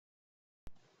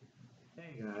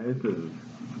Hey guys, this is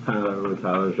Tyler with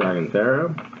Tyler's Dragon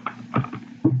Tarot,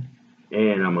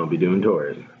 and I'm gonna be doing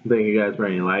Taurus. Thank you guys for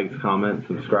any likes, comments,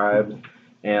 subscribes,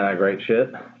 and that great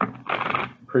shit.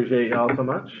 Appreciate y'all so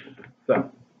much. So,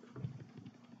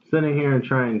 sitting here and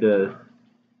trying to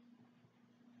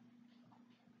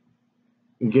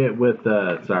get with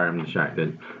sorry, I'm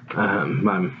distracted. I'm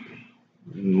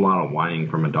a lot of whining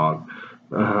from a dog.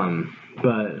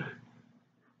 But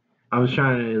I was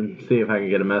trying to see if I could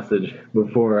get a message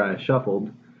before I shuffled,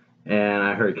 and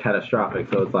I heard catastrophic,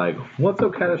 so it's like, what's so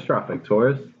catastrophic,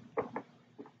 Taurus?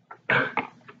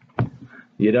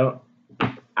 You don't,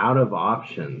 out of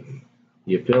options.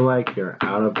 You feel like you're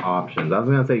out of options. I was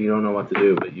going to say you don't know what to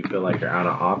do, but you feel like you're out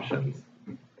of options,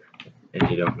 and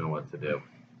you don't know what to do.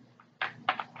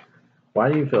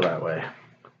 Why do you feel that way?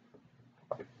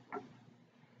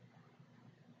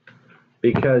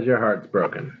 Because your heart's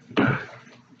broken.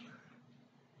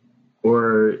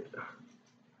 Or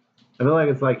I feel like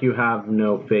it's like you have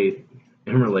no faith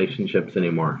in relationships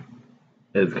anymore.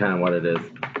 Is kind of what it is.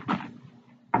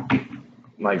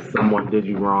 Like someone did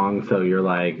you wrong, so you're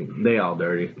like, they all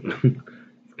dirty.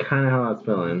 It's kind of how I was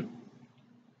feeling.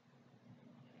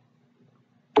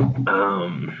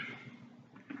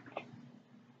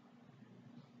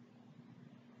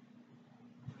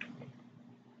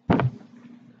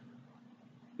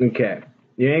 Okay.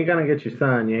 You ain't gonna get your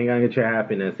sun, you ain't gonna get your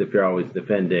happiness if you're always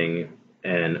defending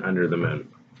and under the moon.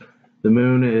 The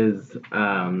moon is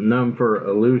known for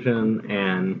illusion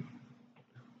and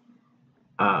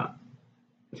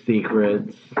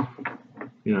secrets.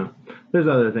 You know, there's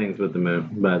other things with the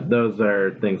moon, but those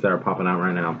are things that are popping out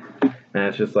right now. And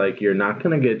it's just like you're not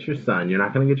gonna get your sun, you're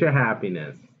not gonna get your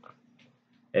happiness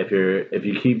if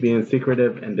you keep being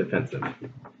secretive and defensive.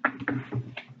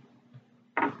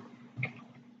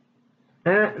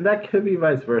 And that could be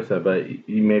vice versa, but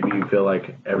maybe you feel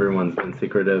like everyone's been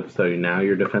secretive, so now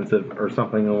you're defensive or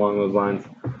something along those lines.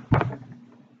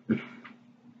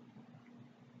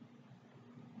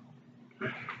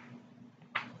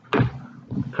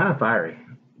 Kind of fiery.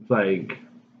 It's like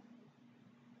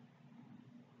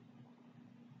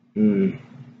you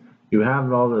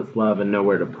have all this love and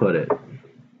nowhere to put it.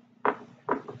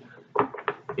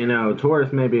 You know,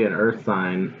 Taurus may be an earth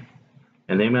sign,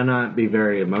 and they may not be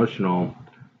very emotional,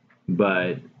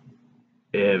 but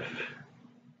if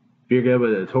you're good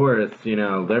with a Taurus, you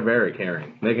know, they're very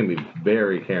caring. They can be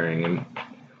very caring. And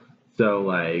so,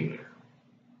 like,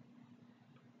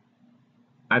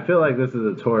 I feel like this is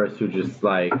a Taurus who just,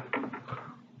 like,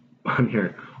 I'm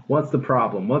here. What's the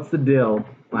problem? What's the deal?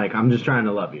 Like, I'm just trying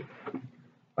to love you.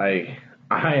 Like,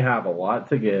 I have a lot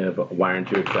to give. Why aren't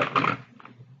you accepting me?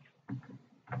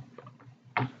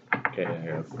 Okay, I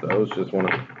guess those just want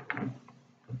to.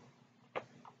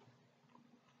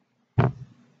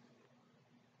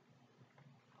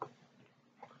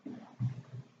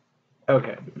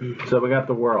 Okay, so we got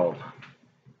the world.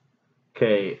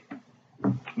 Okay,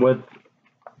 with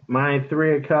my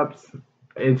Three of Cups,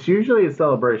 it's usually a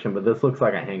celebration, but this looks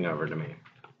like a hangover to me.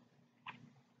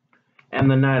 And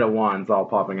the Knight of Wands all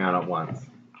popping out at once.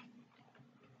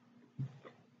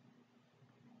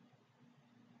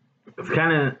 It's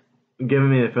kind of giving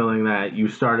me the feeling that you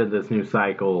started this new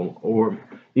cycle, or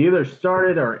you either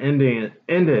started or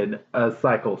ended a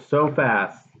cycle so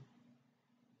fast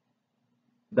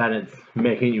that it's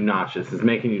making you nauseous, it's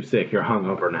making you sick, you're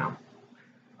hungover now.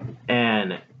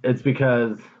 And it's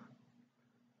because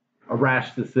a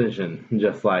rash decision,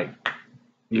 just like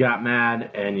you got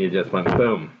mad and you just went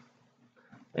boom,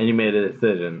 and you made a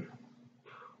decision.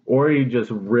 Or you just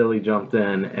really jumped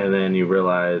in and then you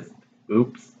realized,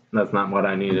 oops, that's not what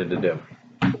I needed to do.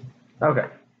 Okay.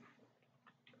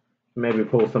 Maybe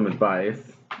pull some advice.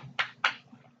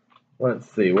 Let's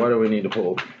see, what do we need to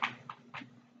pull?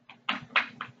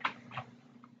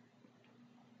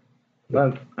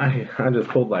 I just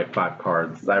pulled like 5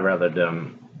 cards. I'd rather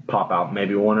them pop out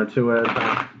maybe 1 or 2 at a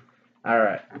time.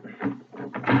 Alright.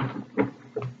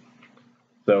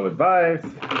 So advice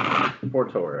for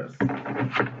Taurus.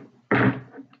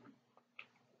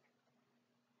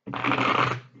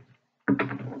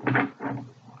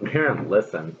 I'm hearing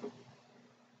listen.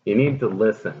 You need to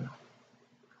listen.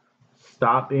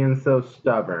 Stop being so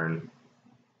stubborn.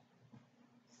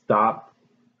 Stop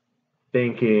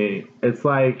thinking. It's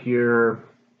like you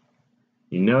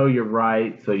know you're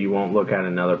right, so you won't look at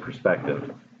another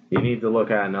perspective. You need to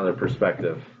look at another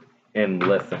perspective and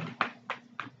listen.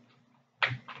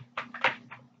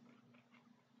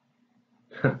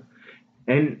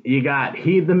 And you got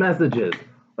heed the messages.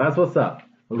 That's what's up.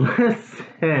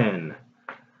 Listen.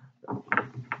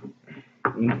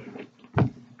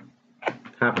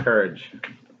 Have courage.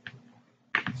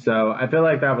 So I feel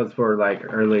like that was for like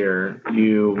earlier.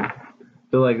 You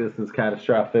feel like this is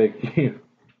catastrophic.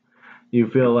 You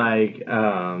feel like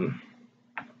sorry,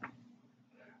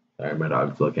 my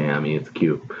dog's looking at me. It's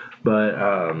cute,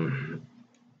 but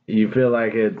you feel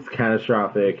like it's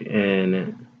catastrophic,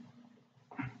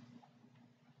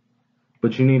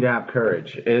 but you need to have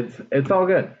courage. It's all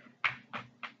good.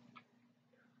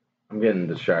 I'm getting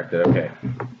distracted. Okay.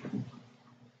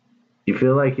 You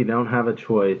feel like you don't have a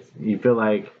choice. You feel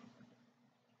like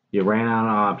you ran out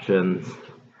of options.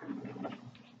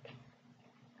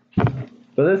 But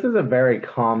this is a very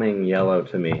calming yellow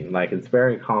to me. Like, it's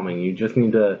very calming. You just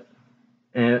need to,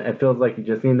 and it feels like you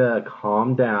just need to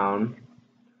calm down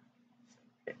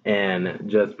and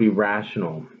just be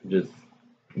rational. Just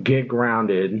get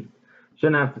grounded.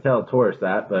 Shouldn't have to tell a Taurus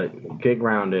that, but get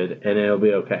grounded and it'll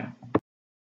be okay.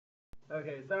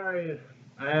 Okay, sorry.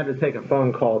 I had to take a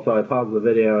phone call, so I paused the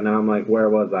video, and now I'm like, where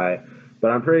was I?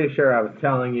 But I'm pretty sure I was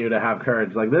telling you to have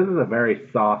courage. Like, this is a very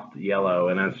soft yellow,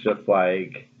 and it's just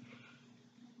like,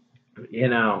 you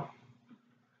know,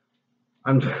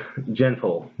 I'm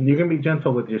gentle. You can be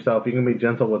gentle with yourself. You can be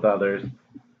gentle with others.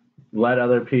 Let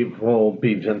other people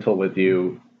be gentle with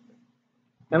you.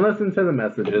 And listen to the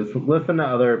messages. Listen to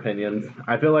other opinions.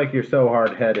 I feel like you're so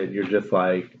hard-headed. You're just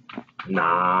like,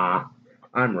 nah,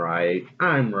 I'm right.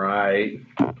 I'm right.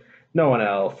 No one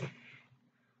else.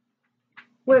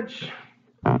 Which,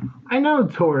 I know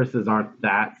Tauruses aren't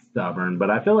that stubborn, but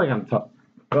I feel like I'm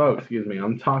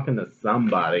talking to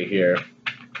somebody here.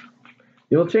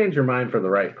 You'll change your mind for the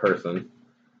right person.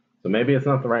 So maybe it's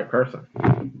not the right person,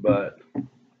 but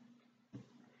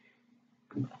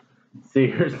see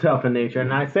yourself in nature.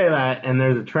 And I say that, and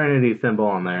there's a Trinity symbol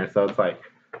on there, so it's like,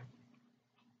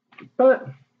 but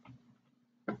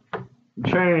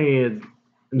Trinity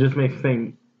just makes you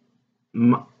think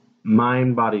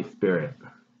mind, body, spirit.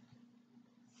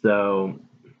 So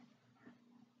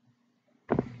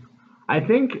I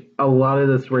think a lot of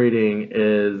this reading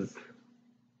is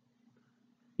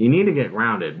you need to get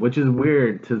grounded, which is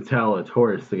weird to tell a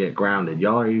Taurus to get grounded.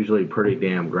 Y'all are usually pretty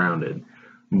damn grounded.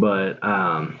 But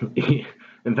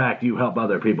in fact, you help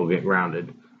other people get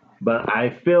grounded. But I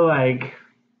feel like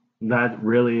that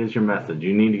really is your message.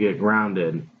 You need to get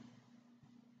grounded.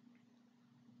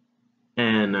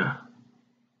 And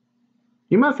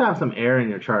you must have some air in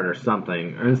your chart or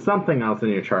something else in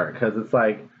your chart, because it's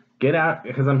like, get out,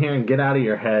 because I'm hearing get out of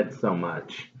your head so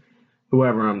much,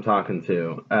 whoever I'm talking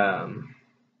to.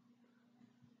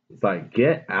 It's like,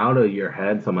 get out of your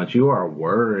head so much. You are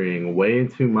worrying way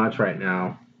too much right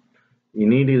now. You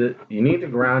need to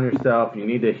ground yourself. You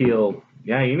need to heal.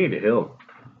 Yeah, you need to heal.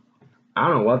 I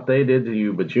don't know what they did to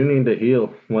you, but you need to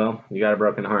heal. Well, you got a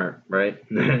broken heart, right?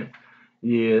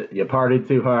 You partied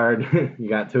too hard. You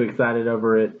got too excited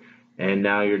over it, and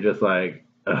now you're just like,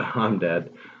 I'm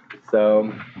dead.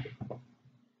 So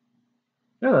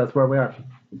yeah, that's where we are.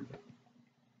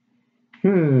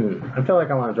 I feel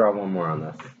like I want to draw one more on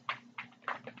this.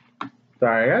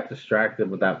 Sorry, I got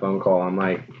distracted with that phone call. I'm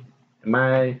like,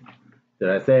 did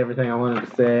I say everything I wanted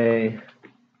to say?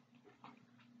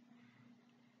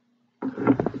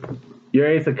 Your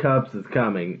Ace of Cups is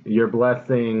coming. Your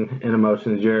blessing and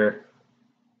emotions, your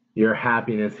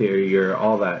happiness here, your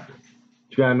all that.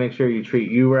 You gotta make sure you treat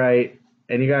you right,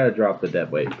 and you gotta drop the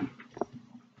dead weight.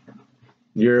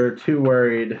 You're too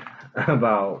worried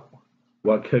about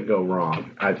what could go wrong,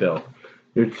 I feel.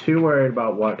 You're too worried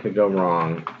about what could go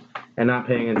wrong and not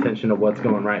paying attention to what's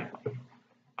going right.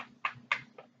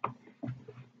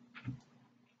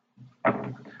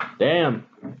 Damn.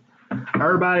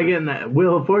 Everybody getting that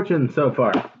Wheel of Fortune so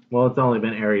far. Well, it's only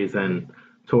been Aries and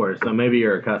Taurus, so maybe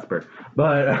you're a cusper.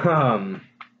 But,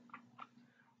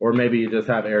 or maybe you just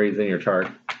have Aries in your chart.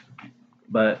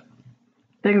 But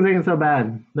things ain't so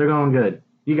bad. They're going good.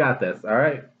 You got this, all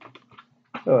right?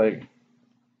 Like,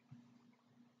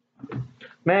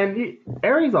 man,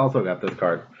 Aries also got this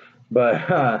card.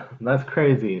 But that's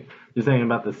crazy. Just thinking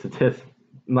about the statistics.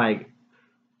 Like,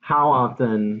 how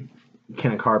often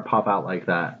can a card pop out like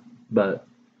that?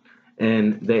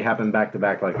 And they happen back to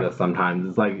back like this sometimes.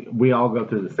 It's like we all go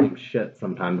through the same shit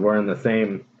sometimes. We're in the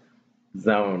same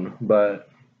zone, but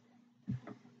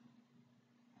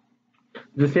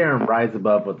just hearing rise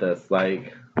above with this,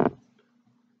 like,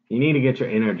 you need to get your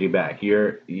energy back.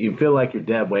 You feel like you're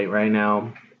dead weight right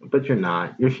now, but you're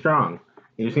not. You're strong.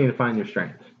 You just need to find your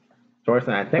strength. Taurus,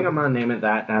 and I think I'm gonna name it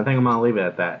that, and I think I'm gonna leave it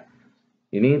at that.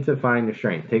 You need to find your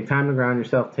strength. Take time to ground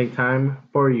yourself. Take time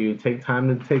for you. Take time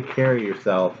to take care of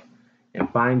yourself and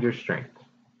find your strength.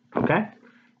 Okay?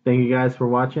 Thank you guys for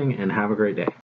watching, and have a great day.